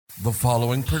The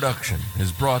following production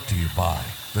is brought to you by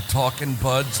the Talkin'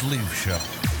 Buds Leaf Show.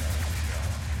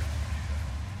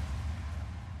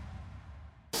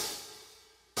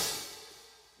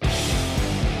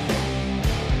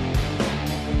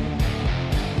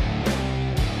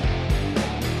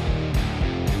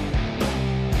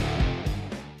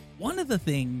 One of the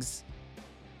things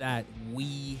that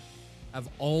we have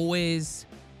always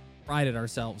prided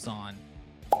ourselves on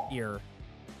here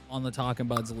on the Talkin'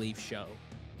 Buds Leaf Show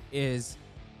is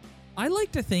I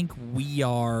like to think we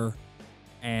are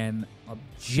an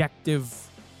objective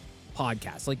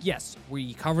podcast. Like, yes,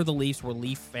 we cover the Leafs. We're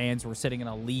Leaf fans. We're sitting in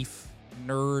a Leaf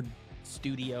nerd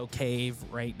studio cave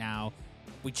right now.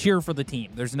 We cheer for the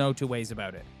team. There's no two ways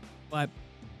about it. But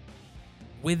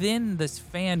within this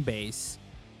fan base,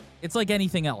 it's like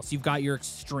anything else. You've got your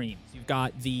extremes. You've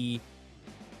got the,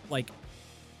 like,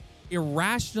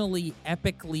 irrationally,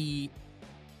 epically,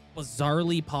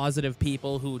 bizarrely positive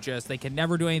people who just, they can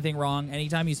never do anything wrong.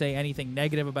 Anytime you say anything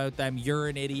negative about them, you're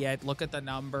an idiot. Look at the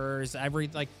numbers.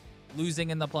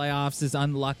 Losing in the playoffs is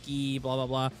unlucky, blah, blah,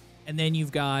 blah. And then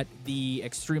you've got the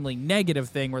extremely negative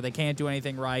thing where they can't do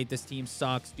anything right. This team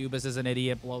sucks. Dubas is an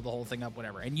idiot. Blow the whole thing up,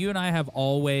 whatever. And you and I have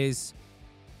always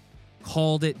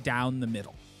called it down the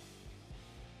middle.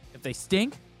 If they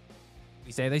stink,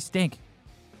 we say they stink.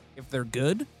 If they're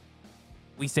good,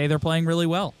 we say they're playing really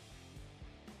well.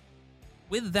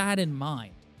 With that in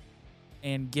mind,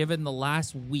 and given the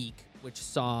last week, which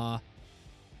saw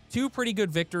two pretty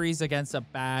good victories against a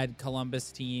bad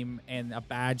Columbus team and a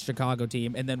bad Chicago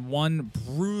team, and then one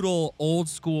brutal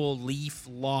old-school Leaf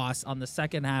loss on the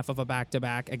second half of a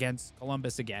back-to-back against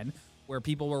Columbus again, where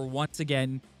people were once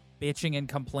again bitching and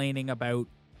complaining about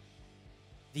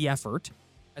the effort.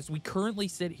 As we currently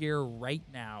sit here right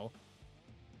now,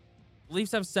 the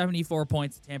Leafs have 74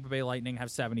 points. The Tampa Bay Lightning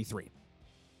have 73.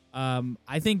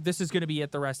 I think this is going to be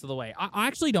it the rest of the way. I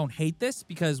actually don't hate this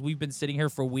because we've been sitting here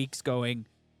for weeks going,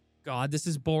 God, this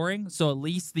is boring. So at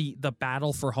least the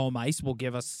battle for home ice will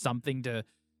give us something to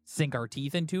sink our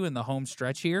teeth into in the home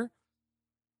stretch here.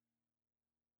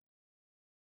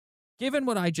 Given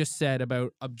what I just said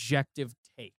about objective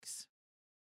takes,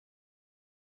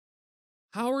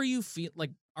 how are you feel?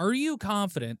 Like, are you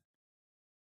confident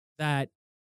that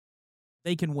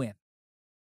they can win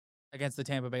against the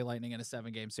Tampa Bay Lightning in a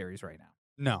 7-game series right now?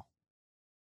 No,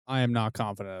 I am not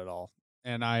confident at all.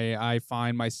 And I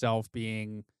find myself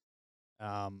being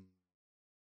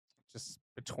just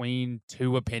between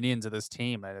two opinions of this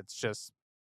team. And it's just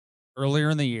earlier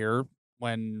in the year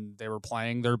when they were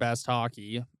playing their best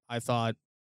hockey, I thought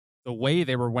the way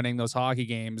they were winning those hockey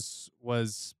games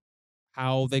was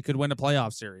how they could win a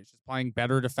playoff series, just playing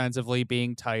better defensively,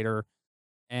 being tighter.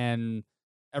 And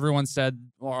everyone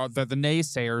said, or the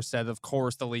naysayer said, of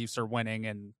course, the Leafs are winning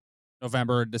in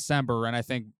November and December. And I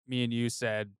think me and you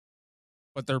said,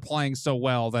 but they're playing so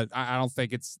well that I don't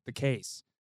think it's the case.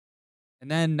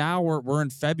 And then now we're in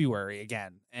February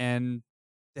again, and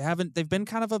they've been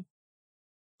kind of a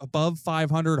above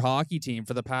 500 hockey team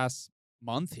for the past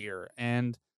month here.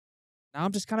 And now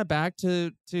I'm just kind of back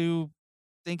to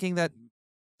thinking that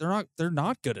they're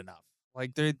not good enough.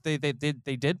 Like they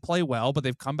did play well, but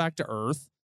they've come back to earth.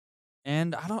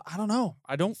 And I don't know.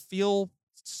 I don't feel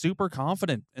super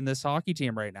confident in this hockey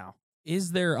team right now.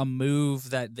 Is there a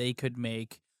move that they could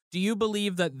make? Do you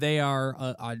believe that they are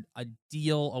a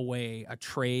deal away, a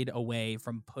trade away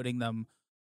from putting them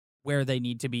where they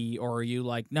need to be? Or are you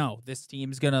like, no, this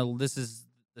is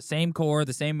the same core,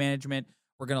 the same management.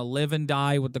 We're going to live and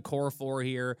die with the core four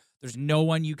here. There's no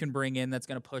one you can bring in that's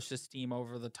going to push this team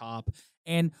over the top.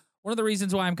 And one of the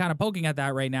reasons why I'm kind of poking at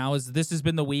that right now is this has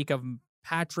been the week of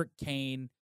Patrick Kane.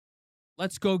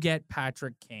 Let's go get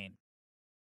Patrick Kane.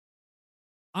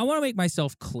 I want to make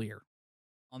myself clear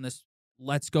on this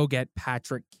let's go get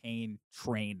Patrick Kane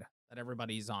train that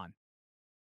everybody's on.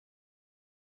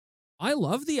 I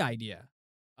love the idea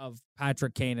of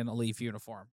Patrick Kane in a Leaf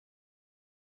uniform.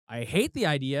 I hate the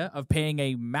idea of paying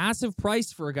a massive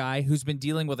price for a guy who's been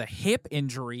dealing with a hip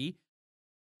injury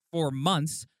for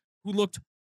months, who looked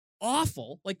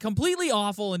awful, like completely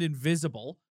awful and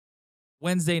invisible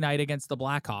Wednesday night against the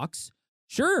Blackhawks.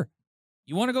 Sure,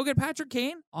 you want to go get Patrick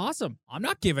Kane? Awesome. I'm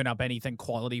not giving up anything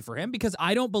quality for him because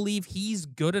I don't believe he's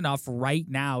good enough right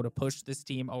now to push this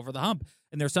team over the hump.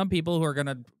 And there's some people who are going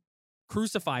to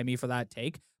crucify me for that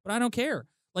take, but I don't care.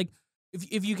 Like,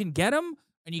 if you can get him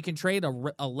and you can trade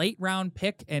a late round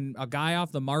pick and a guy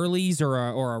off the Marlies or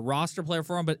a roster player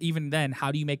for him, but even then,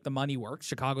 how do you make the money work?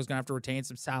 Chicago's going to have to retain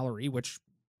some salary, which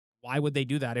why would they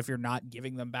do that if you're not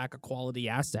giving them back a quality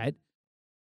asset?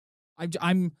 I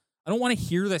don't want to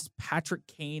hear this Patrick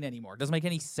Kane anymore. It doesn't make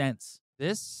any sense.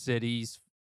 This city's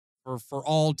for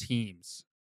all teams.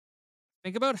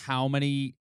 Think about how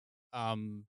many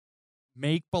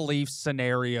make-believe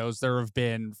scenarios there have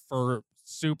been for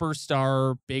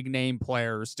superstar big name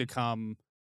players to come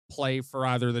play for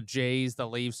either the Jays, the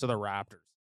Leafs, or the Raptors.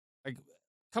 Like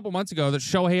a couple months ago, that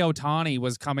Shohei Ohtani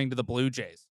was coming to the Blue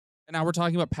Jays. And now we're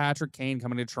talking about Patrick Kane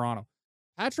coming to Toronto.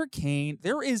 Patrick Kane,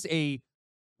 there is a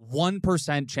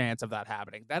 1% chance of that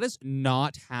happening. That is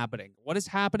not happening. What is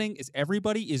happening is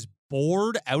everybody is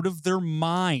bored out of their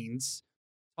minds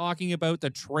talking about the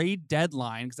trade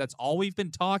deadline, because that's all we've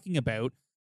been talking about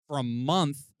for a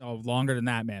month. Oh, longer than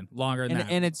that, man. Longer than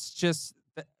that. And it's just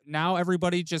now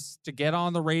everybody just to get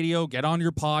on the radio, get on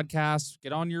your podcast,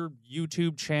 get on your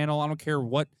YouTube channel. I don't care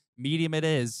what medium it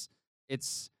is.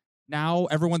 It's now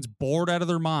everyone's bored out of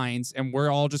their minds, and we're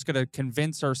all just going to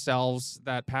convince ourselves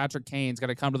that Patrick Kane's going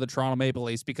to come to the Toronto Maple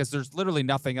Leafs because there's literally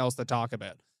nothing else to talk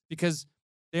about, because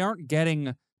they aren't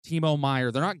getting Timo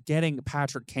Meier. They're not getting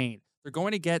Patrick Kane. They're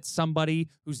going to get somebody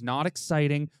who's not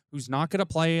exciting, who's not going to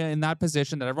play in that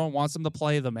position that everyone wants them to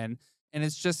play them in. And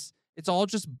it's all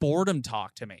just boredom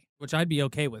talk to me. Which I'd be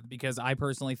okay with, because I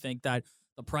personally think that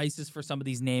the prices for some of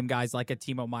these name guys like a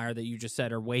Timo Meier that you just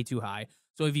said are way too high.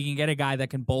 So if you can get a guy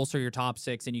that can bolster your top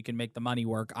six and you can make the money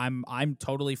work, I'm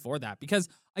totally for that. Because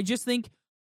I just think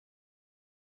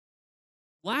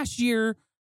last year,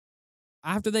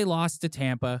 after they lost to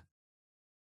Tampa,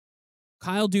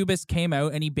 Kyle Dubas came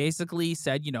out and he basically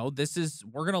said, we're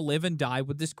going to live and die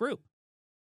with this group.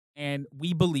 And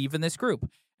we believe in this group.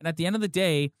 And at the end of the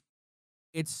day,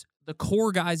 it's the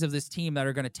core guys of this team that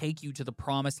are going to take you to the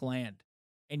promised land.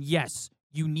 And yes,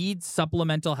 you need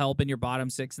supplemental help in your bottom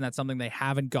six, and that's something they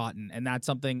haven't gotten. And that's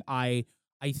something I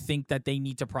think that they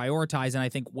need to prioritize, and I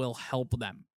think will help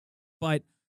them. But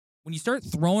when you start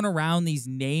throwing around these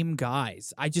name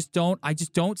guys, I just don't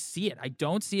see it. I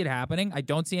don't see it happening. I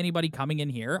don't see anybody coming in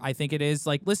here. I think it is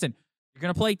like, listen, you're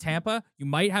going to play Tampa. You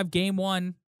might have game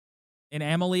one in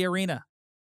Amalie Arena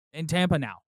in Tampa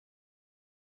now.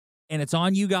 And it's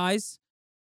on you guys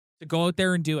to go out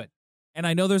there and do it. And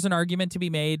I know there's an argument to be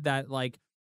made that, like,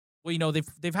 well,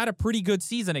 they've had a pretty good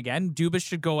season again. Dubas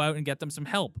should go out and get them some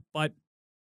help. But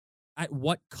at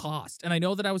what cost? And I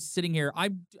know that I was sitting here.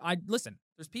 I listen,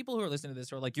 there's people who are listening to this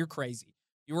who are like, you're crazy.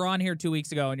 You were on here 2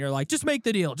 weeks ago and you're like, just make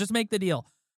the deal. Just make the deal.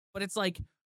 But it's like,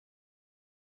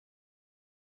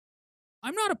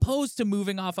 I'm not opposed to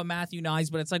moving off of Matthew Knies,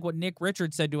 but it's like what Nick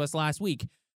Richards said to us last week.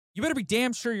 You better be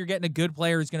damn sure you're getting a good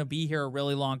player who's going to be here a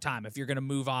really long time if you're going to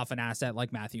move off an asset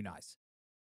like Matthew Knies.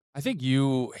 I think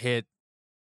you hit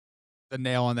the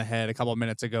nail on the head a couple of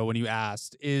minutes ago when you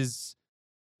asked, is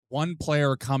one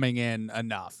player coming in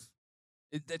enough?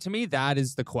 To me, that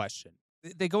is the question.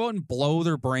 They go out and blow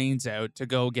their brains out to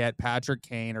go get Patrick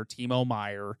Kane or Timo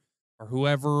Meier or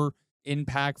whoever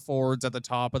impact forwards at the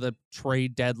top of the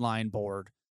trade deadline board.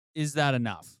 Is that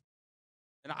enough?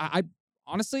 And I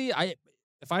honestly,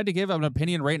 if I had to give an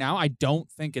opinion right now, I don't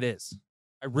think it is.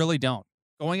 I really don't.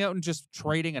 Going out and just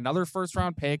trading another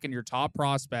first-round pick and your top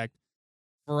prospect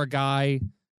for a guy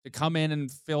to come in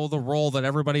and fill the role that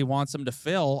everybody wants him to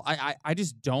fill, I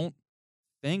just don't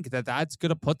think that that's going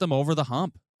to put them over the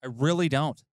hump. I really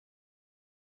don't.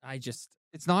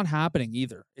 It's not happening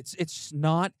either. It's just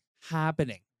not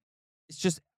happening.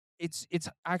 It's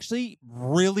actually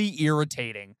really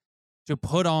irritating to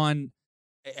put on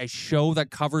a show that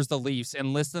covers the Leafs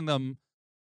and listen to them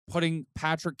putting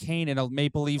Patrick Kane in a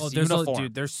Maple Leafs uniform.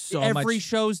 There's so every much,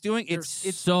 show's doing it's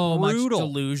brutal. so much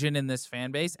delusion in this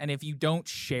fan base, and if you don't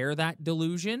share that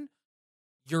delusion,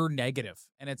 you're negative.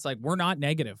 And it's like, we're not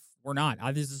negative. We're not.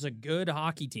 This is a good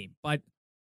hockey team, but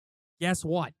guess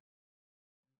what?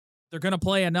 They're going to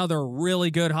play another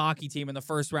really good hockey team in the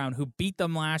first round who beat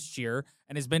them last year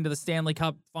and has been to the Stanley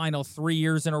Cup final 3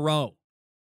 years in a row.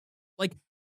 Like,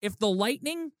 if the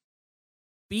Lightning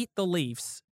beat the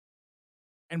Leafs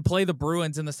and play the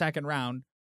Bruins in the second round,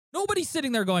 nobody's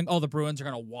sitting there going, oh, the Bruins are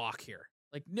going to walk here.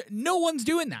 Like, no one's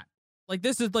doing that. Like,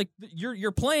 this is like,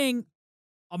 you're playing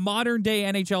a modern day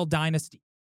NHL dynasty.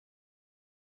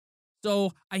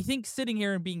 So I think sitting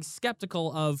here and being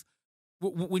skeptical of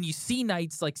when you see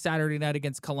nights like Saturday night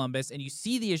against Columbus and you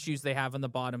see the issues they have in the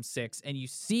bottom six and you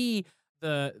see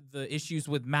the issues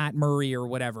with Matt Murray or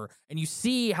whatever, and you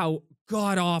see how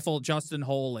god-awful Justin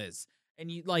Holl is, and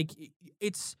you like,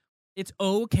 it's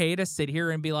okay to sit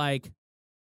here and be like,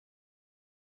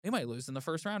 they might lose in the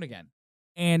first round again.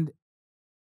 And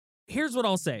here's what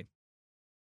I'll say.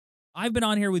 I've been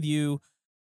on here with you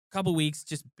a couple weeks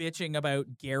just bitching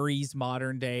about Gary's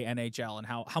modern day NHL and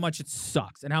how much it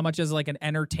sucks and how much as like an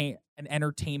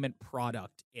entertainment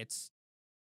product it's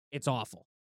awful.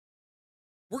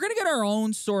 we're going to get our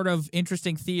own sort of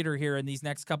interesting theater here in these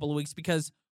next couple of weeks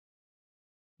because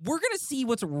we're going to see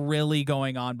what's really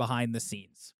going on behind the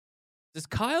scenes. Does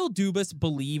Kyle Dubas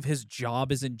believe his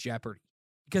job is in jeopardy?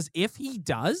 Because if he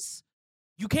does,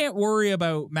 you can't worry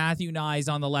about Matthew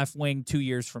Nyes on the left wing 2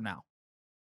 years from now.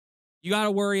 You got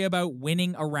to worry about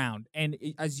winning a round. And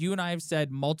as you and I have said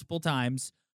multiple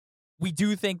times, we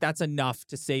do think that's enough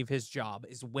to save his job,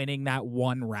 is winning that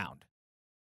one round.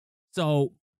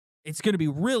 So it's going to be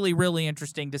really, really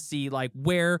interesting to see like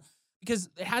where, because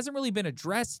it hasn't really been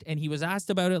addressed, and he was asked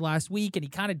about it last week, and he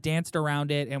kind of danced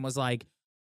around it and was like,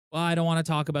 well, I don't want to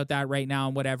talk about that right now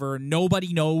and whatever.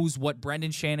 Nobody knows what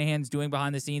Brendan Shanahan's doing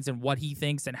behind the scenes and what he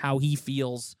thinks and how he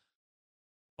feels.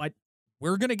 But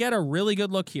we're going to get a really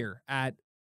good look here at,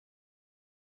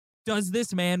 does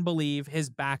this man believe his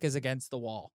back is against the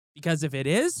wall? Because if it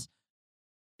is,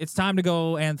 it's time to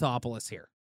go Anthopoulos here.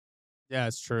 Yeah,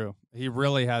 it's true. He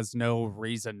really has no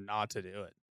reason not to do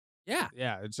it. Yeah.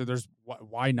 Yeah. So there's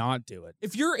why not do it?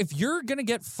 If you're gonna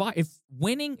get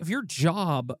if your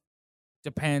job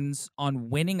depends on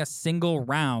winning a single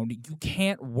round, you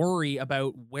can't worry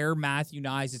about where Matthew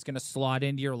Nyes is gonna slot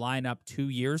into your lineup 2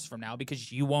 years from now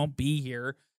because you won't be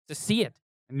here to see it.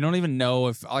 And you don't even know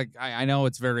if, like, I know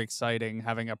it's very exciting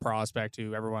having a prospect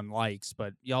who everyone likes,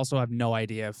 but you also have no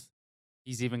idea if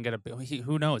he's even gonna be.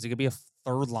 Who knows? He could be a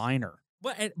third liner.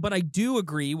 But I do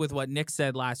agree with what Nick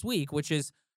said last week, which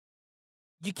is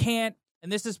you can't,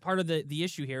 and this is part of the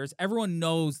issue here, is everyone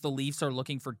knows the Leafs are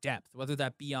looking for depth, whether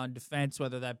that be on defense,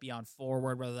 whether that be on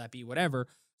forward, whether that be whatever.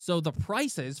 So the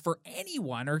prices for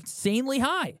anyone are insanely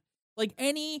high. Like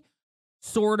any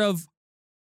sort of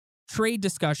trade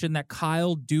discussion that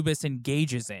Kyle Dubas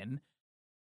engages in,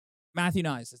 Matthew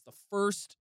Nyes is the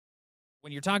first,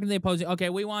 when you're talking to the opposing, okay,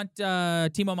 we want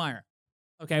Timo Meier.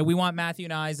 Okay, we want Matthew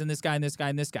Nyes and this guy and this guy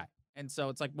and this guy. And so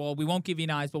it's like, well, we won't give you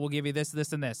Nyes, but we'll give you this,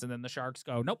 this, and this. And then the Sharks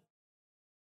go, nope.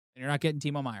 And you're not getting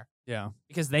Timo Meier. Yeah.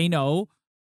 Because they know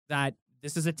that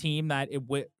this is a team that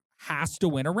has to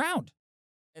win a round.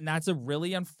 And that's a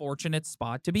really unfortunate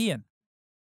spot to be in.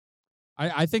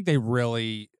 I think they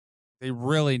really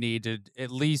need to at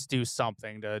least do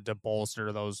something to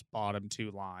bolster those bottom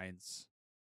two lines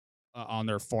on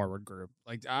their forward group.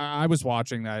 Like I was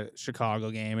watching that Chicago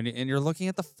game, and you're looking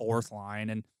at the fourth line,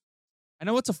 and I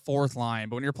know it's a fourth line,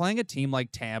 but when you're playing a team like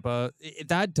Tampa,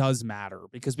 that does matter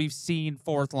because we've seen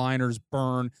fourth liners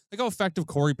burn. Like how effective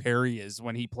Corey Perry is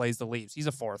when he plays the Leafs. He's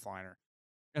a fourth liner,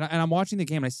 and I'm watching the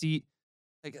game, and I see,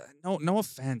 like, no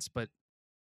offense, but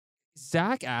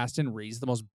Zach Aston Reed's the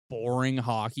most boring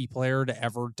hockey player to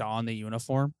ever don the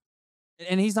uniform.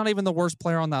 And he's not even the worst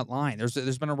player on that line.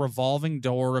 There's been a revolving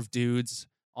door of dudes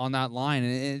on that line,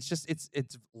 and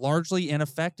it's largely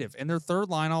ineffective. And their third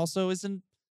line also isn't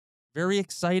very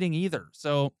exciting either.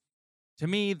 So to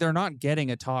me, they're not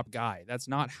getting a top guy. That's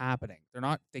not happening. They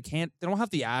don't have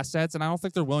the assets, and I don't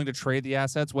think they're willing to trade the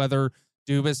assets, whether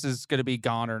Dubas is going to be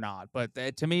gone or not. But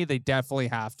to me, they definitely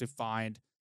have to find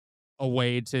a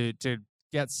way to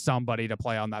get somebody to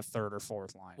play on that third or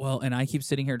fourth line. Well, and I keep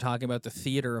sitting here talking about the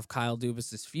theater of Kyle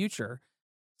Dubas' future.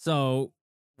 So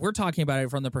we're talking about it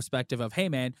from the perspective of, hey,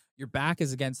 man, your back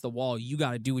is against the wall. You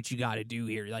got to do what you got to do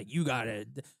here. Like, you got to.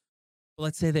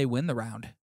 Let's say they win the round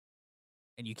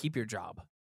and you keep your job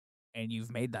and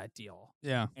you've made that deal.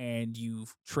 Yeah. And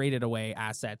you've traded away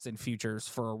assets and futures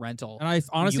for a rental. And I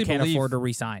honestly you can't believe afford to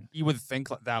re-sign. You would think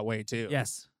that way too.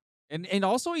 Yes. And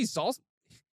also he's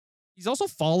also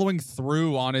following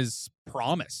through on his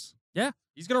promise. Yeah.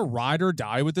 He's going to ride or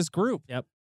die with this group. Yep.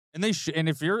 And and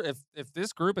if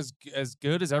this group is as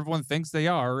good as everyone thinks they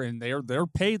are, and they're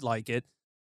paid like it,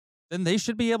 then they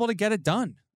should be able to get it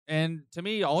done. And to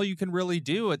me, all you can really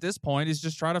do at this point is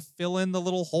just try to fill in the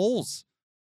little holes.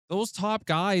 Those top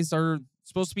guys are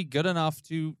supposed to be good enough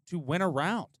to win a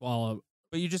round. Well,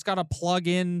 but you just got to plug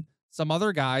in some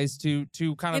other guys to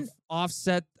kind of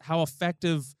offset how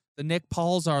effective the Nick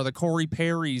Pauls are, the Corey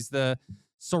Perrys, the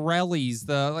Sorellis,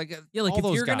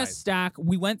 if you're going to stack,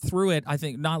 we went through it, I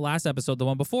think, not last episode, the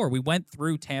one before. We went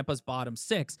through Tampa's bottom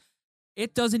six.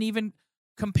 It doesn't even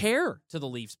compare to the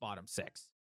Leafs' bottom six.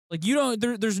 Like,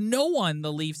 there's no one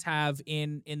the Leafs have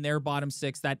in their bottom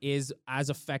six that is as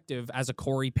effective as a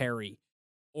Corey Perry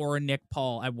or a Nick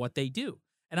Paul at what they do.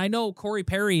 And I know Corey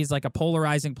Perry is like a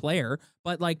polarizing player,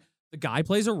 but like the guy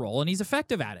plays a role and he's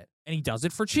effective at it, and he does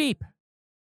it for cheap.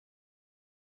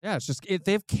 Yeah, it's just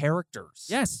they have characters.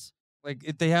 Yes.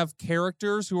 Like they have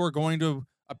characters who are going to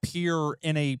appear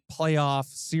in a playoff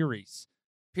series.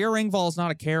 Pierre Engvall is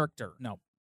not a character. No.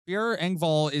 Pierre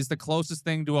Engvall is the closest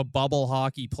thing to a bubble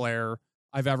hockey player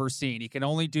I've ever seen. He can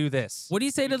only do this. What do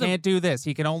you say to He can't do this.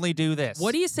 He can only do this.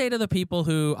 What do you say to the people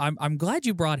who I'm glad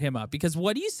you brought him up, because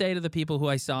what do you say to the people who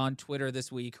I saw on Twitter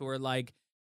this week who are like,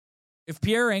 if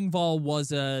Pierre Engvall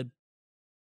was a,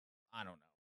 I don't know,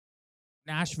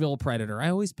 Nashville Predator. I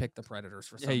always pick the Predators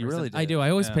for some reason. you really do. I do. I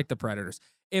always Yeah. pick the Predators.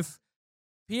 If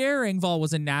Pierre Engvall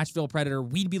was a Nashville Predator,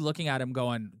 we'd be looking at him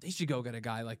going, they should go get a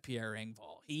guy like Pierre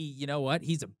Engvall. You know what?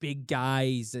 He's a big guy.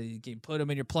 You can plug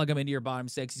him into your bottom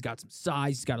six. He's got some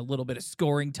size. He's got a little bit of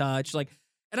scoring touch.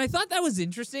 And I thought that was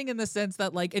interesting in the sense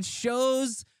that, it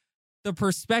shows the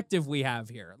perspective we have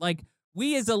here.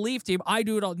 We as a Leaf team, I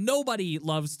do it all. Nobody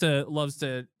loves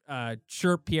to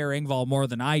chirp Pierre Engvall more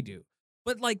than I do.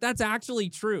 But, that's actually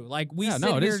true. We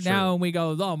sit here now and we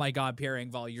go, oh, my God, Pierre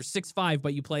Engvall, you're 6'5",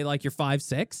 but you play like you're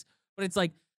 5'6". But it's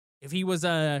if he was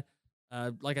like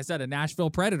I said, a Nashville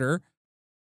Predator,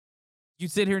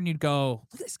 you'd sit here and you'd go,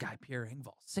 look at this guy, Pierre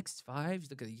Engvall,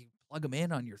 6'5". Look at you plug him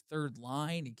in on your third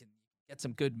line. He can get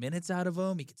some good minutes out of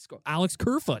him. He can score. Alex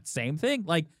Kerfoot, same thing.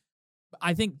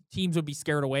 I think teams would be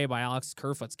scared away by Alex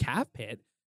Kerfoot's cap hit.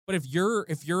 But if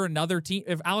you're another team,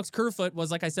 if Alex Kerfoot was,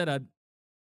 like I said, a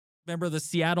member of the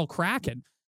Seattle Kraken,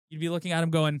 you'd be looking at him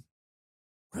going,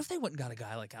 what if they went and got a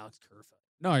guy like Alex Kerfoot?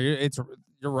 No,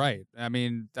 you're right. I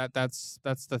mean, that's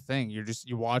the thing.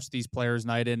 You watch these players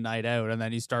night in, night out, and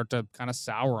then you start to kind of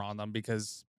sour on them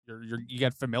because you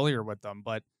get familiar with them.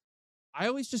 But I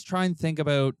always just try and think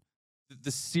about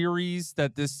the series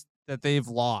that they've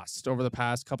lost over the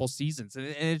past couple seasons, and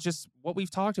it's just what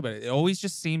we've talked about. It always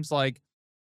just seems like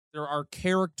there are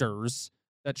characters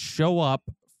that show up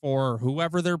for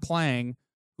whoever they're playing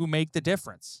who make the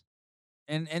difference.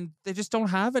 And they just don't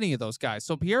have any of those guys.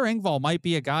 So Pierre Engvall might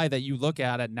be a guy that you look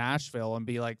at Nashville and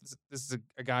be like, this is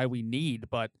a guy we need.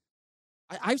 But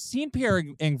I've seen Pierre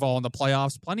Engvall in the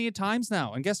playoffs plenty of times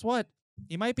now. And guess what?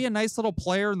 He might be a nice little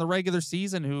player in the regular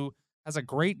season who has a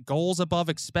great goals above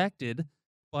expected,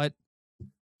 but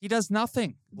he does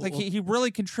nothing. He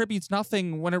really contributes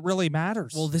nothing when it really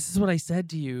matters. Well, this is what I said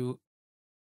to you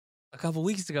a couple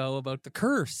weeks ago about the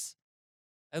curse.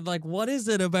 And what is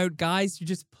it about guys who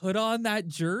just put on that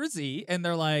jersey and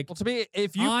they're like, well, to me,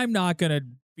 I'm not going to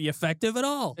be effective at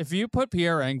all. If you put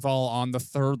Pierre Engvall on the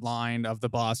third line of the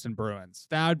Boston Bruins,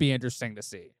 that would be interesting to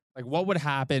see. What would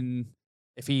happen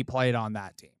if he played on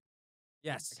that team?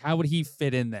 Yes. How would he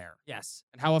fit in there? Yes.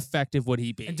 And how effective would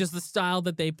he be? And just the style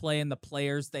that they play and the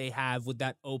players they have, would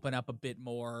that open up a bit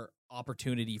more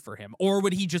opportunity for him? Or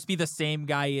would he just be the same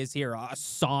guy he is here, a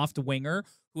soft winger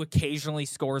who occasionally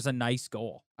scores a nice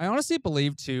goal? I honestly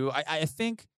believe, too, I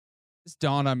think this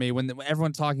dawned on me when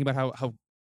everyone's talking about how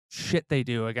shit they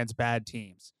do against bad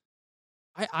teams.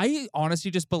 I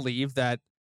honestly just believe that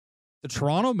the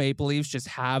Toronto Maple Leafs just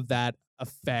have that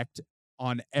effect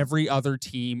on every other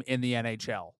team in the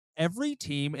NHL. Every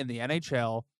team in the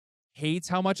NHL hates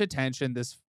how much attention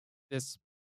this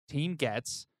team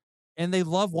gets, and they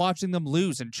love watching them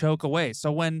lose and choke away.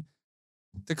 So when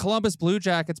the Columbus Blue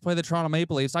Jackets play the Toronto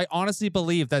Maple Leafs, I honestly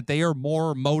believe that they are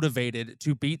more motivated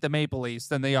to beat the Maple Leafs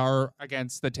than they are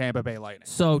against the Tampa Bay Lightning.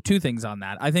 So two things on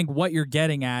that. I think what you're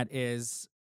getting at is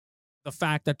the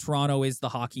fact that Toronto is the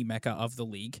hockey mecca of the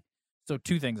league. So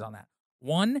two things on that.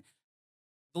 One,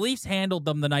 the Leafs handled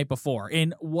them the night before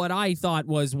in what I thought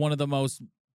was one of the most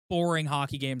boring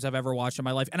hockey games I've ever watched in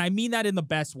my life. And I mean that in the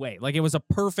best way. It was a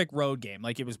perfect road game.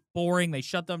 It was boring. They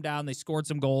shut them down. They scored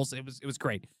some goals. It was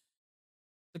great.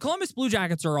 The Columbus Blue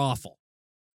Jackets are awful.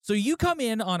 So you come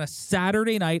in on a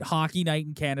Saturday night hockey night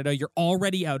in Canada. You're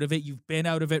already out of it. You've been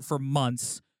out of it for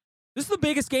months. This is the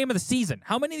biggest game of the season.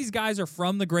 How many of these guys are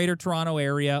from the Greater Toronto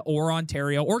area or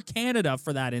Ontario or Canada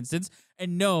for that instance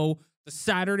and know the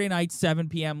Saturday night 7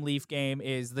 p.m. Leaf game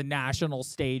is the national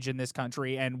stage in this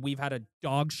country, and we've had a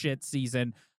dog shit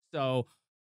season. So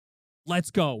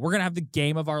let's go. We're going to have the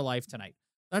game of our life tonight.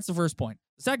 That's the first point.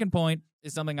 The second point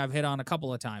is something I've hit on a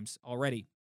couple of times already.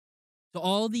 So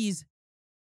all these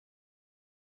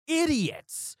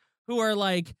idiots who are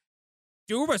like,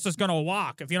 Dubas is going to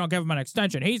walk if you don't give him an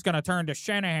extension. He's going to turn to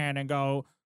Shanahan and go,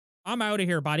 I'm out of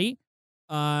here, buddy.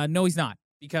 No, he's not,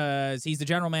 because he's the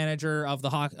general manager of the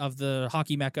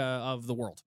hockey mecca of the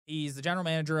world. He's the general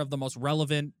manager of the most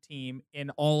relevant team in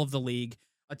all of the league,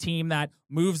 a team that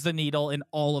moves the needle in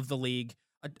all of the league,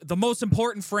 the most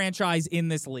important franchise in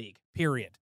this league,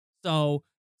 period. So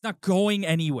it's not going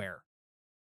anywhere.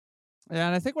 Yeah,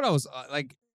 and I think what I was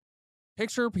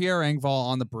picture Pierre Engvall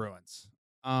on the Bruins.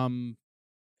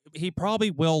 He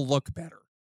probably will look better.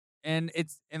 And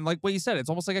like what you said, it's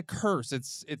almost like a curse.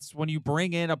 It's when you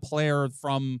bring in a player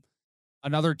from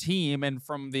another team and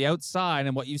from the outside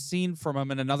and what you've seen from him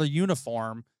in another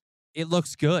uniform, it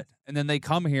looks good. And then they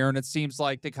come here and it seems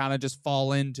like they kind of just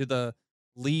fall into the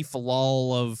Leaf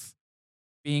lull of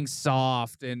being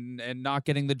soft and not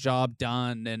getting the job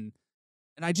done. And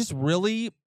I just really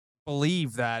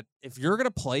believe that if you're going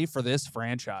to play for this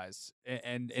franchise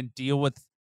and deal with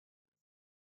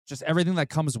just everything that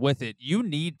comes with it, you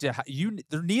need to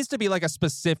there needs to be like a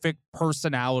specific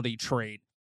personality trait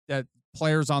that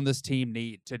players on this team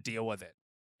need to deal with it,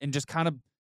 and just kind of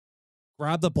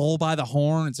grab the bull by the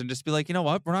horns and just be like, you know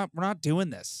what, we're not doing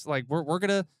this. Like we're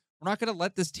not gonna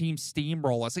let this team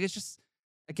steamroll us. Like it's just,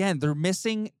 again, they're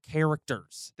missing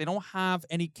characters. They don't have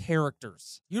any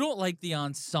characters. You don't like the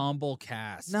ensemble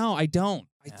cast. No, I don't.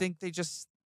 Yeah. I think they just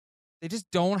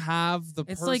don't have the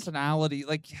personality.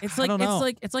 It's I like don't know.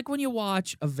 it's like when you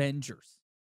watch Avengers.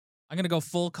 I'm gonna go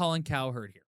full Colin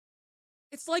Cowherd here.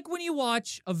 It's like when you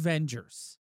watch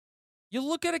Avengers. You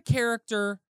look at a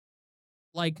character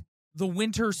like the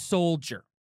Winter Soldier.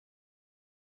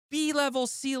 B-level,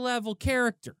 C-level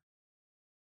character.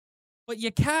 But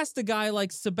you cast a guy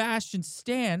like Sebastian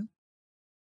Stan,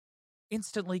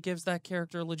 instantly gives that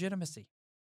character legitimacy.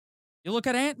 You look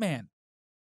at Ant-Man.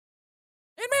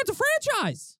 Ant-Man's a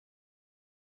franchise.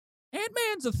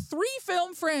 Ant-Man's a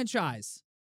 3-film franchise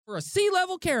for a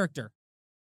C-level character.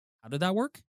 How did that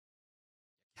work?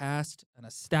 Cast an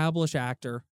established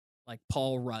actor like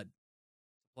Paul Rudd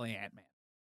to play Ant-Man.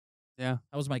 Yeah.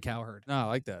 That was my Cowherd. No, I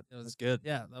like that. That's good.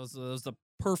 Yeah, that was the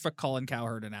perfect Colin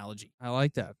Cowherd analogy. I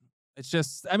like that. It's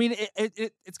just, I mean,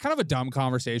 it's kind of a dumb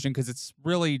conversation because it's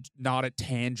really not a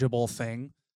tangible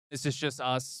thing. This is just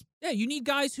us Yeah, you need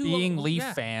guys who being Leaf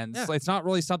yeah, fans. yeah. It's not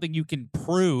really something you can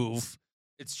prove.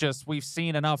 It's just we've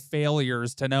seen enough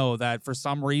failures to know that for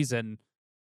some reason,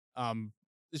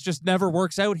 it just never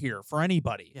works out here for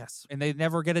anybody. Yes. And they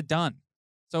never get it done.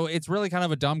 So it's really kind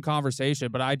of a dumb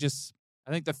conversation. But I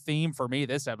think the theme for me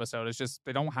this episode is just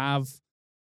they don't have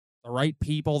the right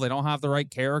people. They don't have the right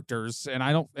characters.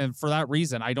 And for that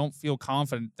reason, I don't feel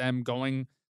confident them going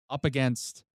up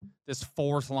against this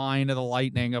fourth line of the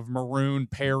Lightning of Maroon,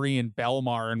 Perry, and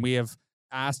Belmar. And we have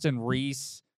Aston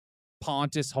Reese,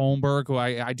 Pontus Holmberg, who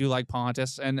I do like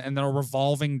Pontus, and then a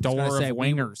revolving door of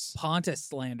wingers. Pontus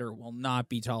slander will not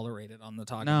be tolerated on the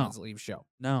Talking No. Heads Leave show.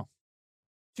 No.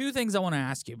 Two things I want to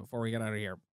ask you before we get out of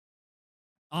here.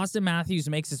 Austin Matthews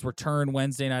makes his return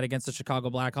Wednesday night against the Chicago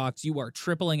Blackhawks. You are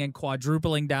tripling and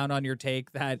quadrupling down on your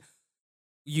take that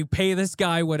you pay this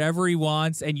guy whatever he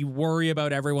wants and you worry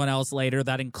about everyone else later.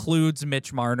 That includes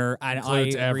Mitch Marner. And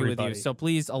Includes I agree with everybody. you. So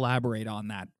please elaborate on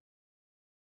that.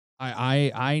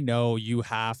 I know you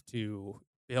have to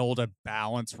build a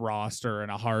balanced roster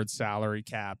and a hard salary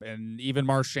cap. And even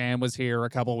Marchand was here a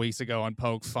couple weeks ago and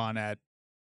poked fun at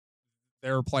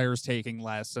their players taking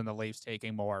less and the Leafs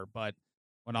taking more. But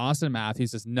when Austin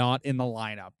Matthews is not in the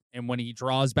lineup and when he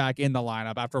draws back in the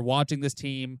lineup after watching this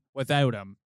team without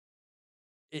him,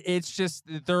 it's just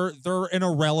they're an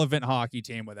irrelevant hockey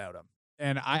team without him.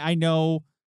 And I know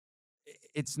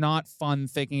it's not fun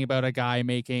thinking about a guy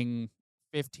making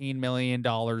 $15 million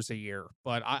a year,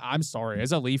 but I'm sorry,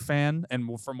 as a Leaf fan,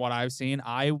 and from what I've seen,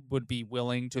 I would be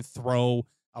willing to throw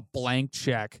a blank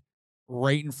check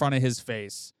right in front of his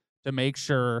face to make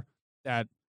sure that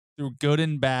through good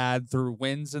and bad, through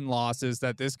wins and losses,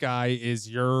 that this guy is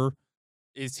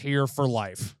here for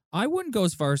life. I wouldn't go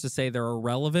as far as to say they're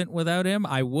irrelevant without him.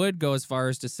 I would go as far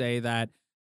as to say that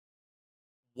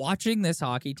watching this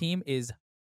hockey team is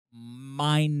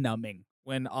mind-numbing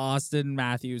when Austin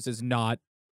Matthews is not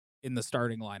in the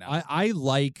starting lineup. I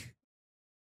like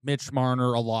Mitch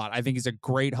Marner a lot. I think he's a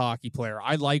great hockey player.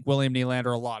 I like William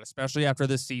Nylander a lot, especially after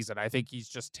this season. I think he's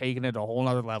just taken it a whole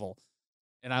nother level.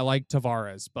 And I like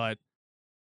Tavares, but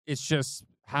it's just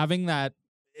having that.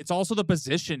 It's also the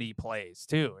position he plays,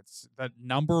 too. It's the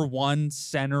number one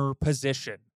center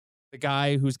position. The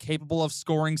guy who's capable of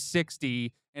scoring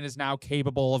 60 and is now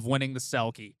capable of winning the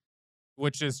Selke,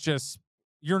 which is just,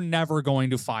 you're never going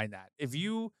to find that. If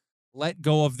you let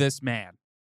go of this man,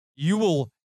 you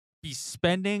will be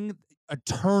spending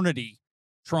eternity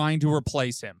trying to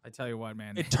replace him. I tell you what,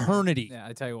 man. Eternity. Yeah,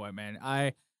 I tell you what, man.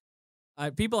 I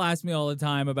people ask me all the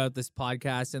time about this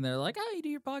podcast, and they're like, "Oh, you do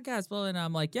your podcast?" Well, and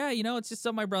I'm like, "Yeah, it's just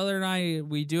so my brother and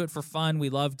we do it for fun.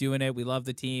 We love doing it. We love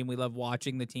the team. We love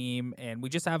watching the team, and we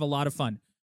just have a lot of fun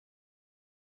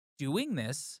doing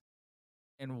this."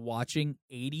 And watching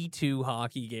 82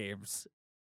 hockey games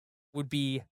would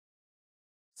be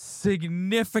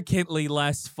significantly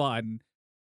less fun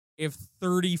if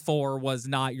 34 was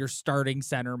not your starting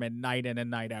centerman night in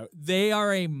and night out. They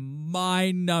are a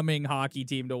mind-numbing hockey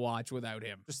team to watch without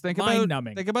him. Just think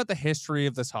Mind-numbing. about the history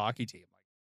of this hockey team.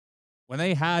 Like when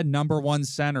they had number one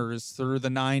centers through the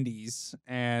 90s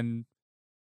and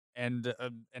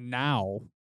now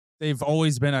they've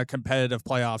always been a competitive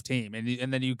playoff team.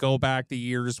 And then you go back the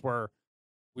years where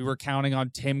we were counting on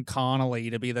Tim Connolly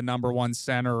to be the number one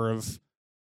center of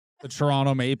the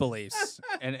Toronto Maple Leafs,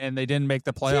 and they didn't make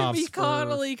the playoffs. Timmy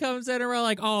Connolly comes in and we're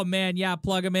like, oh man, yeah,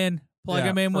 plug him in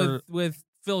with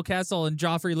Phil Kessel and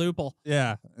Joffrey Lupul.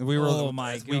 Yeah, we were. Oh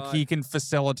my God. He can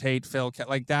facilitate Phil.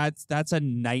 Like that's a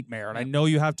nightmare. And I know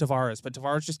you have Tavares, but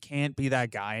Tavares just can't be that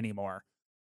guy anymore.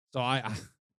 So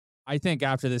I think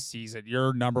after this season,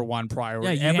 your number one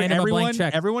priority. Yeah, you hand him a blank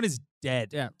check. Everyone is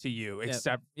dead to you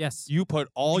except yes. You put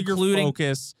all Including, your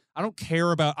focus. I don't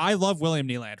care about. I love William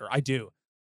Nylander. I do.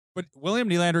 But William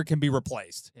Nylander can be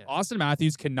replaced. Yeah. Austin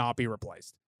Matthews cannot be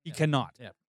replaced. He cannot. Yeah.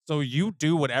 So you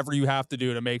do whatever you have to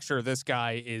do to make sure this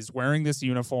guy is wearing this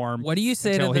uniform. What do you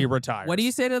say until he retires? What do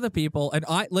you say to the people? And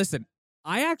I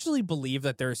actually believe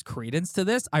that there's credence to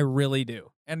this. I really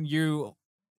do. And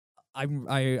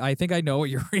I think I know what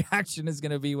your reaction is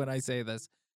going to be when I say this.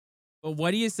 But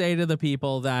what do you say to the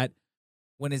people that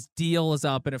when his deal is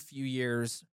up in a few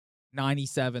years,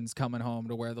 97's coming home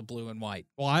to wear the blue and white?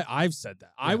 Well, I've said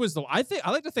that. Yeah.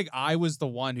 I like to think I was the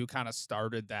one who kind of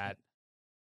started that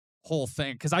whole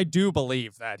thing, because I do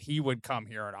believe that he would come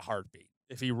here in a heartbeat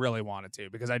if he really wanted to,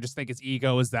 because I just think his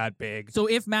ego is that big. So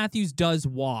if Matthews does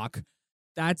walk,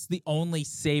 that's the only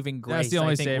saving grace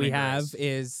I think we have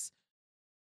is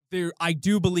there. I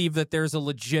do believe that there's a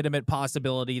legitimate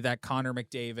possibility that Connor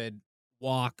McDavid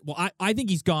walk. Well, I think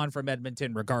he's gone from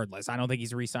Edmonton regardless. I don't think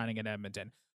he's re-signing in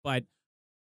Edmonton. But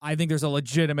I think there's a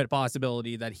legitimate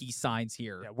possibility that he signs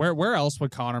here. Yeah, where else would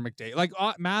Connor McDavid? Like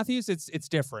Matthews, it's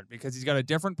different because he's got a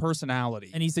different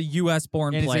personality. And he's a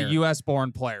U.S.-born player. He's a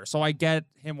U.S.-born player. So I get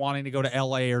him wanting to go to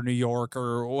L.A. or New York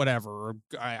or whatever.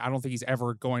 I don't think he's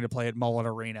ever going to play at Mullet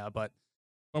Arena. But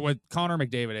with Connor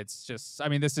McDavid, it's just, I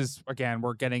mean, this is, again,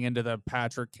 we're getting into the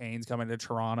Patrick Kane's coming to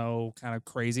Toronto kind of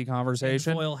crazy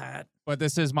conversation. Foil hat. But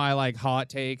this is my, like, hot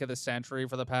take of the century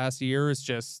for the past year. It's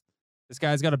just, this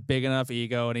guy's got a big enough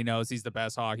ego, and he knows he's the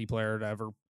best hockey player to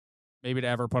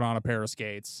ever put on a pair of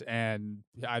skates. And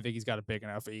I think he's got a big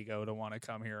enough ego to want to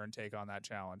come here and take on that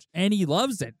challenge. And he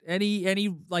loves it. And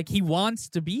he like, he wants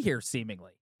to be here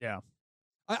seemingly. Yeah.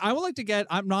 I would like to get,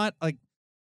 I'm not like,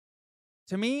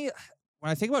 to me, when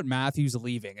I think about Matthews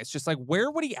leaving, it's just like, where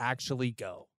would he actually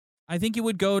go? I think he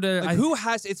would go to, like,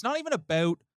 it's not even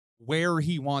about where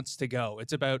he wants to go.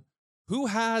 It's about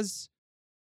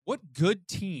what good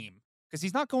team. Because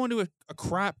he's not going to a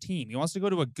crap team. He wants to go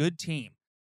to a good team.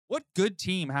 What good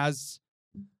team has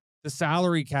the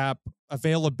salary cap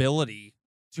availability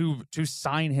to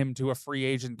sign him to a free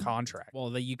agent contract?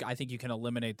 Well, I think you can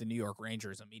eliminate the New York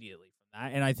Rangers immediately from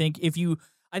that. And I think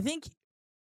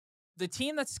the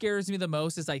team that scares me the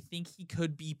most is I think he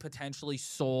could be potentially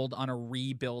sold on a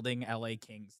rebuilding LA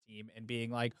Kings team and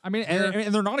being like, I mean,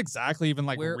 and they're not exactly even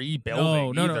like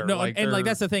rebuilding. No. Like, and like,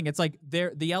 that's the thing. It's like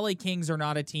the LA Kings are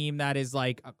not a team that is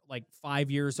like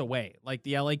 5 years away. Like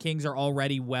the LA Kings are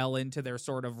already well into their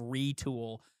sort of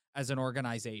retool as an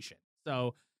organization.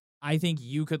 So I think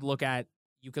you could look at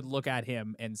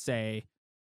him and say,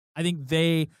 I think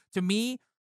to me,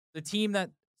 the team that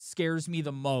scares me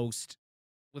the most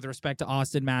with respect to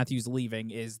Austin Matthews leaving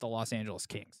is the Los Angeles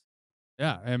Kings.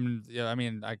 Yeah, and I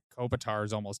mean, Kopitar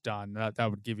is almost done.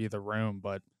 That would give you the room,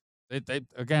 but they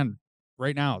again,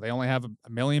 right now they only have $1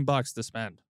 million to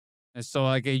spend, and so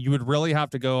like you would really have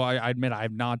to go. I admit I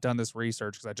have not done this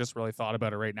research because I just really thought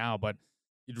about it right now, but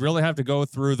you'd really have to go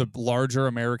through the larger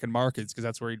American markets because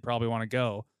that's where you'd probably want to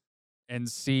go and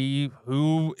see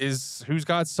who's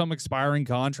got some expiring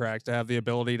contract to have the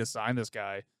ability to sign this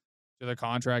guy to the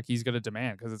contract he's going to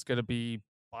demand, because it's going to be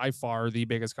by far the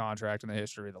biggest contract in the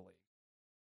history of the league.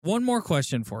 One more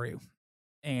question for you,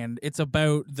 and it's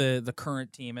about the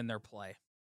current team and their play.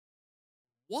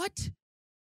 What?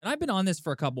 And I've been on this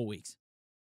for a couple weeks.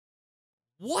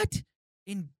 What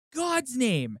in God's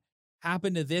name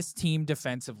happened to this team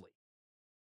defensively?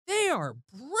 They are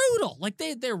brutal. Like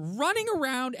they're running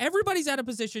around. Everybody's out of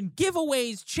position.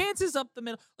 Giveaways, chances up the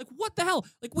middle. Like what the hell?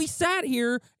 Like we sat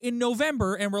here in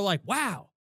November and we're like, wow,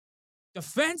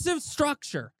 defensive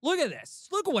structure. Look at this.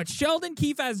 Look at what Sheldon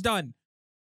Keefe has done.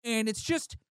 And it's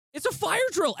a fire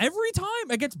drill every time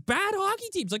against bad hockey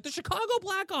teams. Like the Chicago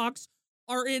Blackhawks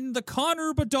are in the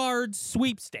Connor Bedard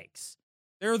sweepstakes.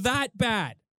 They're that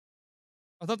bad.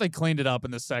 I thought they cleaned it up in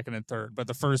the second and third, but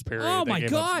the first period. Oh my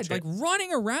God. Like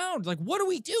running around. Like, what are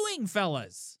we doing,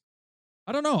 fellas?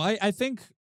 I don't know. I think.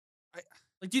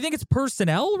 Do you think it's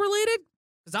personnel related?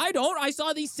 Because I don't. I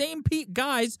saw these same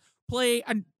guys play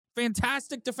a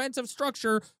fantastic defensive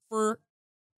structure for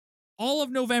all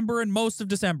of November and most of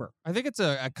December? I think it's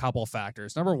a couple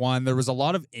factors. Number one, there was a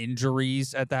lot of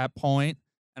injuries at that point,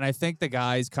 and I think the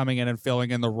guys coming in and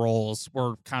filling in the roles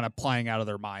were kind of playing out of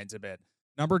their minds a bit.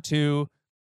 Number two,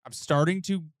 I'm starting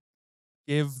to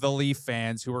give the Leaf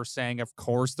fans who are saying, of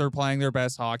course, they're playing their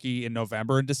best hockey in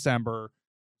November and December,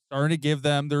 starting to give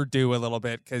them their due a little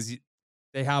bit because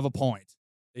they have a point.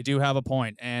 They do have a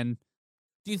point. And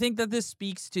do you think that this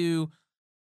speaks to,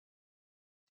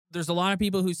 there's a lot of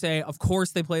people who say, of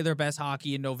course, they play their best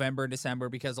hockey in November and December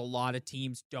because a lot of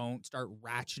teams don't start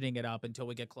ratcheting it up until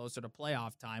we get closer to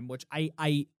playoff time, which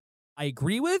I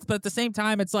agree with. But at the same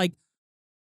time, it's like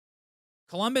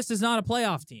Columbus is not a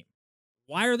playoff team.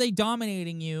 Why are they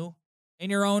dominating you in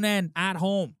your own end at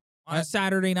home on a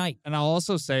Saturday night? And I'll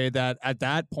also say that at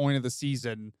that point of the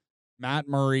season, Matt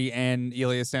Murray and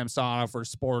Ilya Samsonov were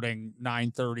sporting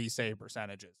 .930 save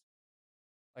percentages.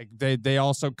 Like they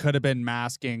also could have been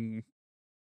masking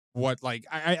what, like,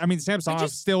 I mean, Samsonov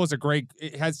still is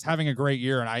having a great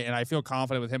year, and I feel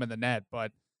confident with him in the net,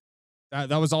 but that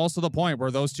was also the point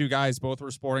where those two guys both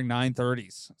were sporting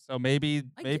 .930s. So maybe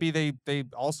they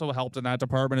also helped in that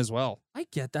department as well. I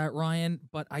get that, Ryan,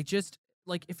 but I just,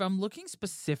 like, if I'm looking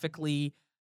specifically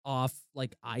off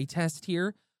like eye test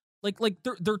here, like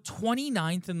they're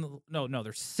 29th in the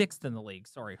they're 6th in the league.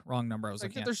 Sorry, wrong number. I was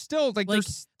looking at. They're still like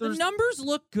the numbers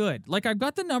look good. Like, I've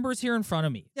got the numbers here in front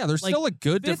of me. Yeah, they're still a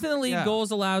good 5th in the league goals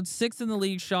allowed, 6th in the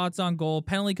league shots on goal,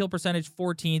 penalty kill percentage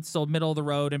 14th, so middle of the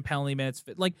road and penalty minutes.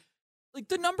 Like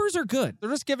the numbers are good.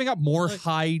 They're just giving up more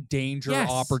high danger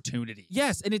opportunities.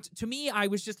 Yes, and it's, to me, I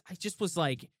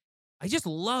just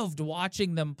loved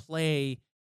watching them play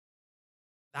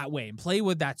that way and play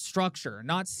with that structure,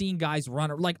 not seeing guys run.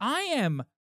 Like, I am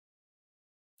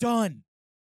done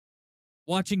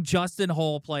watching Justin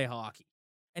Holl play hockey.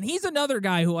 And he's another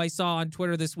guy who I saw on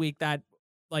Twitter this week that,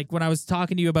 like, when I was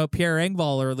talking to you about Pierre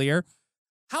Engvall earlier,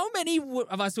 how many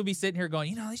of us would be sitting here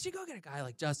going, they should go get a guy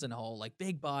like Justin Holl, like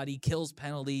big body, kills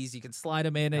penalties, you can slide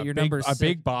him in at your number 6. A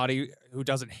big body who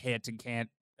doesn't hit and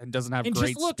doesn't have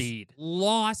great speed.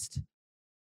 Lost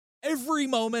every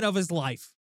moment of his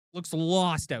life. Looks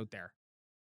lost out there.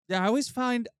 Yeah, don't you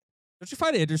find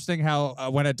it interesting how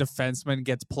when a defenseman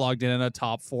gets plugged in a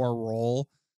top 4 role,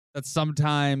 that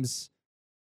sometimes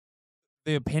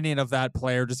the opinion of that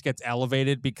player just gets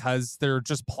elevated because they're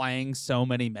just playing so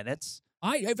many minutes?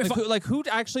 Who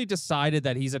actually decided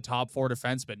that he's a top 4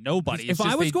 defenseman? Nobody. If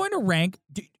I was going to rank,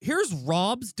 here's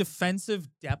Rob's defensive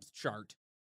depth chart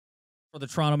for the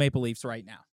Toronto Maple Leafs right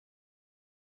now.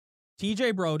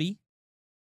 TJ Brodie,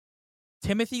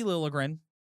 Timothy Liljegren,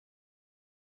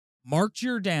 Mark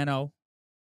Giordano,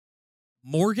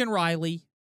 Morgan Rielly,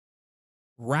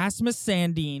 Rasmus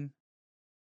Sandin,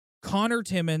 Connor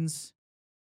Timmins,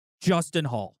 Justin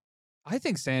Holl. I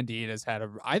think Sandin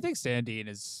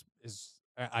is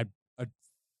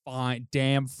a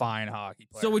damn fine hockey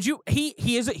player. So would you?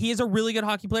 He is a really good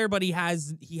hockey player, but he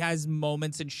has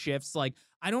moments and shifts. Like,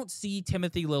 I don't see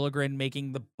Timothy Liljegren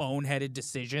making the boneheaded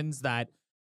decisions that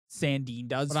Sandin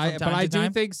does. But I do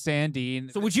think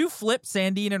Sandin. So would you flip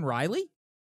Sandin and Rielly?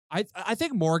 I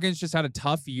think Morgan's just had a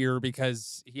tough year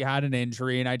because he had an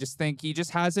injury, and I just think he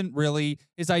just hasn't really,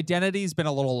 his identity's been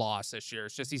a little lost this year.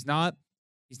 It's just he's not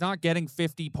getting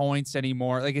 50 points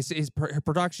anymore. Like, his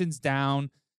production's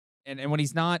down, and when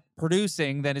he's not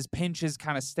producing, then his pinches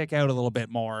kind of stick out a little bit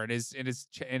more, and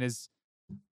his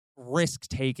risk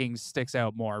taking sticks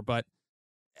out more. But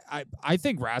I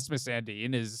think Rasmus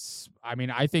Sandin is,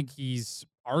 I think he's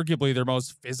arguably their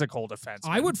most physical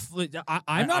defenseman.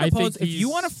 I'm not opposed. If you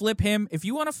want to flip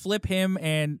him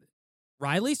and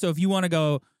Rielly, so if you want to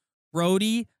go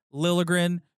Brodie,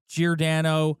 Liljegren,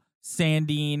 Giordano,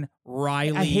 Sandin,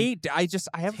 Rielly.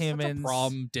 I have such a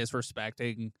problem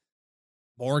disrespecting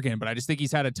Morgan, but I just think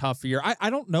he's had a tough year. I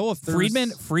don't know if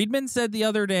Friedman said the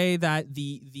other day that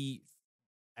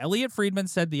Elliot Friedman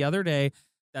said the other day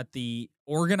that the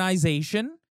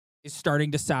organization is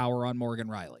starting to sour on Morgan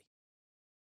Rielly.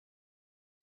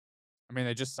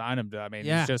 They just signed him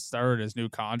he's just started his new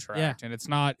contract, and it's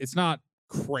not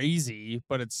crazy,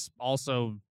 but it's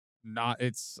also not.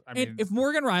 If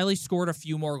Morgan Rielly scored a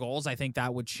few more goals, I think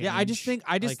that would change. Yeah, I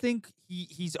just think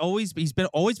he's always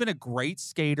been a great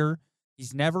skater.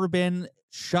 He's never been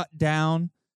shut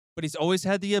down, but he's always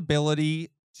had the ability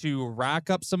to rack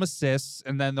up some assists.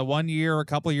 And then the one year, a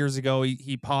couple of years ago,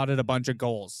 he potted a bunch of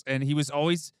goals, and he was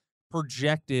always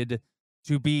projected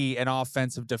to be an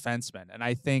offensive defenseman. And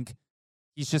I think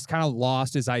he's just kind of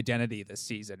lost his identity this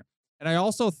season. And I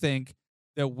also think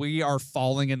that we are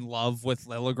falling in love with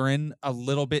Liljegren a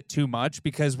little bit too much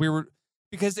because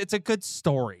because it's a good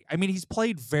story. I mean, he's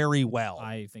played very well.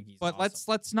 I think he's But awesome.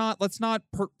 let's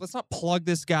not plug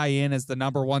this guy in as the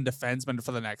number one defenseman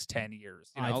for the next 10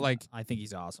 years. You know, I think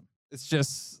he's awesome. it's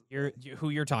just Who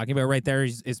you're talking about right there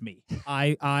is me.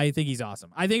 I think he's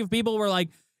awesome. I think if people were like,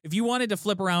 if you wanted to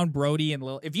flip around Brody and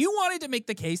if you wanted to make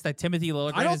the case that Timothy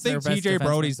Liljegren I don't is their think best TJ defenseman-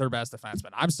 Brody's their best defenseman.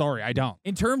 I'm sorry, I don't.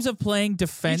 in terms of playing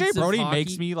defensive TJ Brody hockey,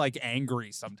 makes me like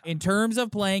angry sometimes. in terms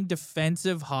of playing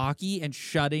defensive hockey and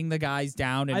shutting the guys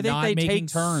down and I think not they take making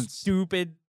turns.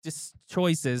 stupid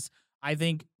choices, I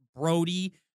think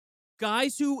Brody,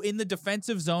 guys who in the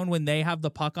defensive zone when they have the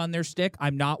puck on their stick,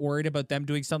 I'm not worried about them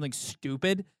doing something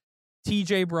stupid.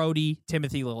 TJ Brody,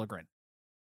 Timothy Liljegren,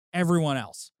 everyone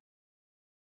else.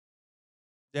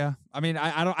 Yeah, I mean,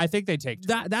 I think they take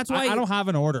turns. That's why I don't have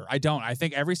an order. I don't. I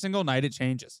think every single night it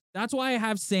changes. That's why I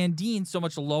have Sandin so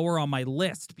much lower on my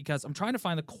list, because I'm trying to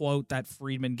find the quote that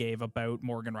Friedman gave about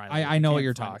Morgan Riley. I know what can't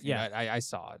you're find it. talking Yeah, about. I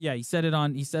saw it. yeah. He said it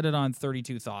on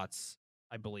 32 Thoughts,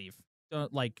 I believe.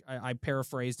 I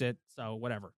paraphrased it, so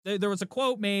whatever. There was a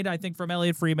quote made, I think, from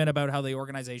Elliot Friedman about how the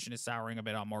organization is souring a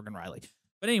bit on Morgan Riley.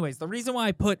 But anyways, the reason why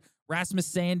I put Rasmus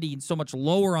Sandin so much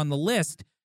lower on the list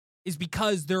is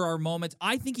because there are moments.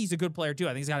 I think he's a good player too.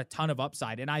 I think he's got a ton of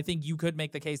upside, and I think you could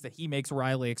make the case that he makes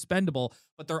Riley expendable.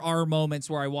 But there are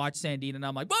moments where I watch Sandin and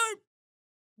I'm like,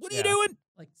 what are you doing?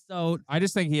 Like, so I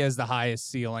just think he has the highest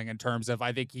ceiling in terms of,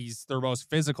 I think he's their most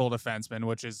physical defenseman,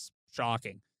 which is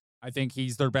shocking. I think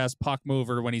he's their best puck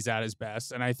mover when he's at his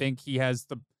best, and I think he's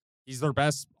their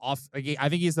best I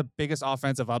think he's the biggest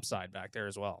offensive upside back there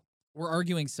as well. we're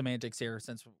arguing semantics here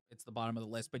since it's the bottom of the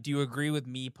list. But do you agree with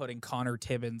me putting Connor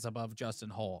Tibbins above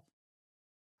Justin Holl?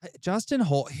 Justin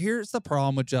Holt, here's the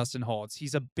problem with Justin Holt.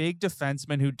 He's a big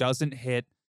defenseman who doesn't hit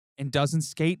and doesn't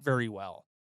skate very well.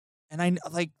 And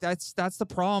that's the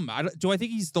problem. Do I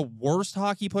think he's the worst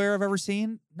hockey player I've ever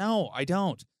seen? No, I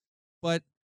don't. But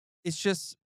it's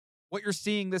just what you're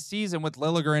seeing this season with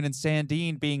Liljegren and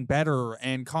Sandin being better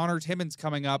and Connor Timmins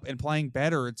coming up and playing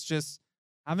better. It's just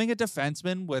having a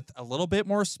defenseman with a little bit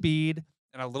more speed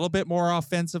and a little bit more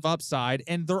offensive upside,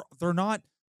 and they're not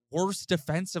worse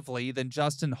defensively than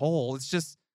Justin Holl. It's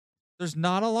just there's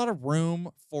not a lot of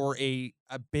room for a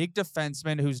big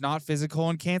defenseman who's not physical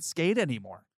and can't skate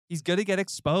anymore. He's going to get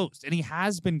exposed, and he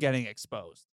has been getting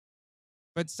exposed.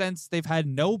 But since they've had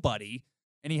nobody,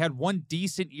 and he had one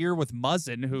decent year with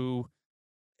Muzzin, who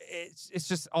it's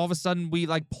just all of a sudden we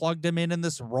like plugged him in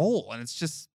this role, and it's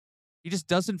just he just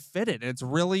doesn't fit it. And it's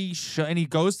really and he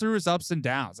goes through his ups and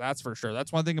downs. That's for sure.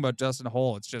 That's one thing about Justin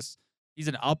Holl. It's just he's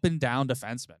an up and down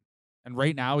defenseman, and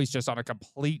right now he's just on a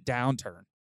complete downturn.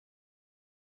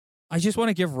 I just want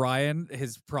to give Ryan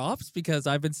his props because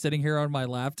I've been sitting here on my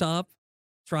laptop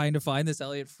trying to find this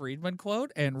Elliot Friedman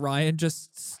quote, and Ryan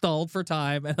just stalled for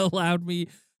time and allowed me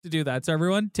to do that. So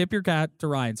everyone, tip your cat to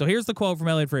Ryan. So here's the quote from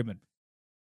Elliot Friedman.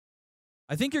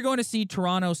 I think you're going to see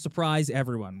Toronto surprise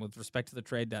everyone with respect to the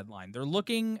trade deadline. They're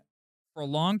looking for a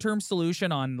long-term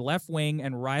solution on left wing,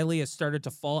 and Riley has started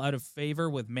to fall out of favor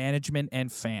with management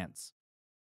and fans.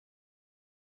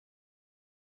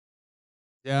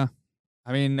 Yeah.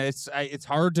 I mean, it's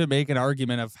hard to make an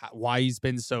argument of why he's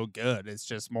been so good. It's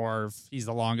just more of he's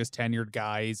the longest tenured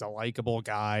guy. He's a likable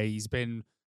guy. He's been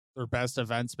their best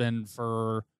defenseman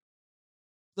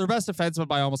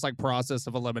by almost like process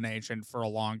of elimination for a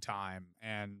long time.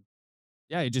 And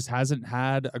yeah, he just hasn't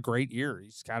had a great year.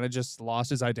 He's kind of just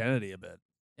lost his identity a bit.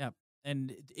 Yeah.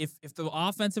 And if the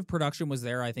offensive production was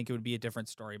there, I think it would be a different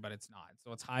story, but it's not.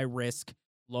 So it's high risk,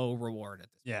 low reward at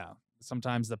this point. Yeah.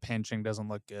 Sometimes the pinching doesn't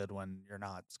look good when you're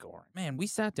not scoring. Man, we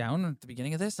sat down at the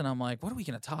beginning of this and I'm like, what are we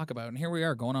going to talk about? And here we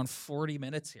are going on 40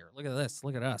 minutes here. Look at this.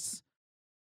 Look at us.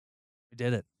 We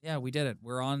did it. Yeah, we did it.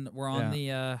 We're on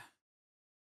the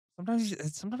Sometimes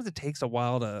it takes a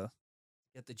while to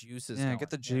get the juices. get going.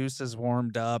 the juices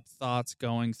warmed up, thoughts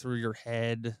going through your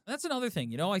head. That's another thing.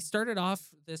 You know, I started off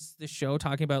this show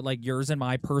talking about like yours and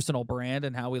my personal brand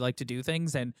and how we like to do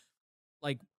things, and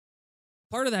like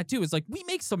part of that too is like we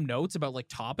make some notes about like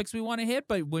topics we want to hit,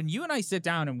 but when you and I sit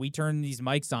down and we turn these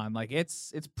mics on, like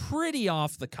it's pretty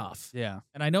off the cuff. Yeah.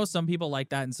 And I know some people like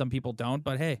that and some people don't,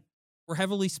 but hey, we're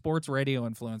heavily sports radio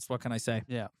influenced. What can I say?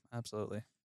 Yeah, absolutely.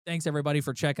 Thanks everybody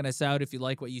for checking us out. If you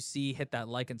like what you see, hit that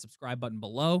like and subscribe button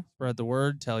below. Spread the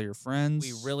word, tell your friends.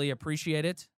 We really appreciate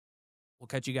it. We'll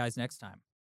catch you guys next time.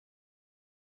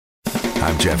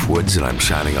 I'm Jeff Woods, and I'm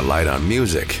shining a light on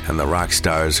music and the rock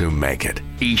stars who make it.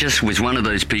 He just was one of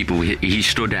those people, he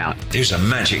stood out. He was a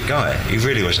magic guy. He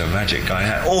really was a magic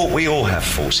guy. We all have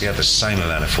faults. He had the same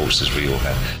amount of faults as we all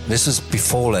had. This was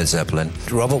before Led Zeppelin.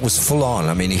 Robert was full on.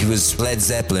 I mean, he was Led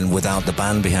Zeppelin without the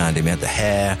band behind him. He had the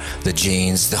hair, the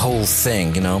jeans, the whole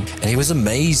thing, you know, and he was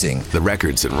amazing. The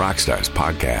Records and Rockstars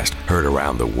podcast, heard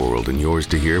around the world and yours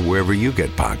to hear wherever you get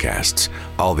podcasts.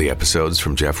 All the episodes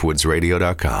from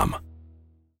jeffwoodsradio.com.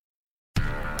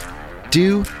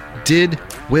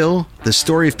 Will, the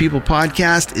Story of People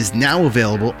podcast is now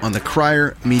available on the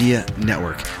Crier Media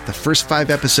Network. The first 5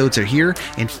 episodes are here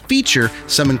and feature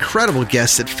some incredible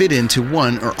guests that fit into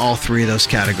one or all 3 of those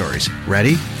categories.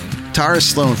 Ready? Tara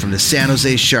Sloan from the San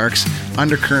Jose Sharks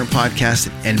Undercurrent podcast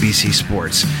at NBC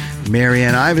Sports.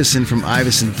 Marianne Iveson from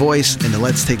Iveson Voice and the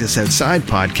Let's Take This Outside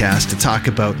podcast to talk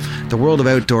about the world of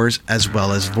outdoors as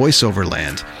well as voiceover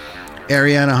land.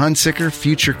 Ariana Hunsicker,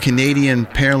 future Canadian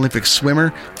Paralympic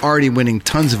swimmer, already winning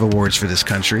tons of awards for this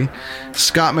country.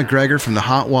 Scott McGregor from the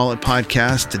Hot Wallet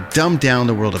podcast to dumb down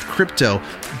the world of crypto,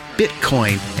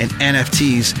 Bitcoin, and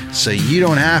NFTs so you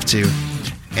don't have to.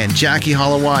 And Jackie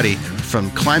Holowati from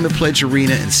Climate Pledge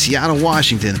Arena in Seattle,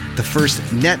 Washington, the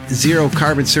first net zero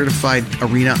carbon certified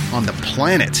arena on the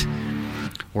planet.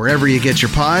 Wherever you get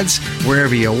your pods,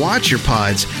 wherever you watch your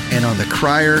pods, and on the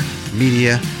Crier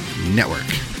Media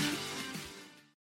Network.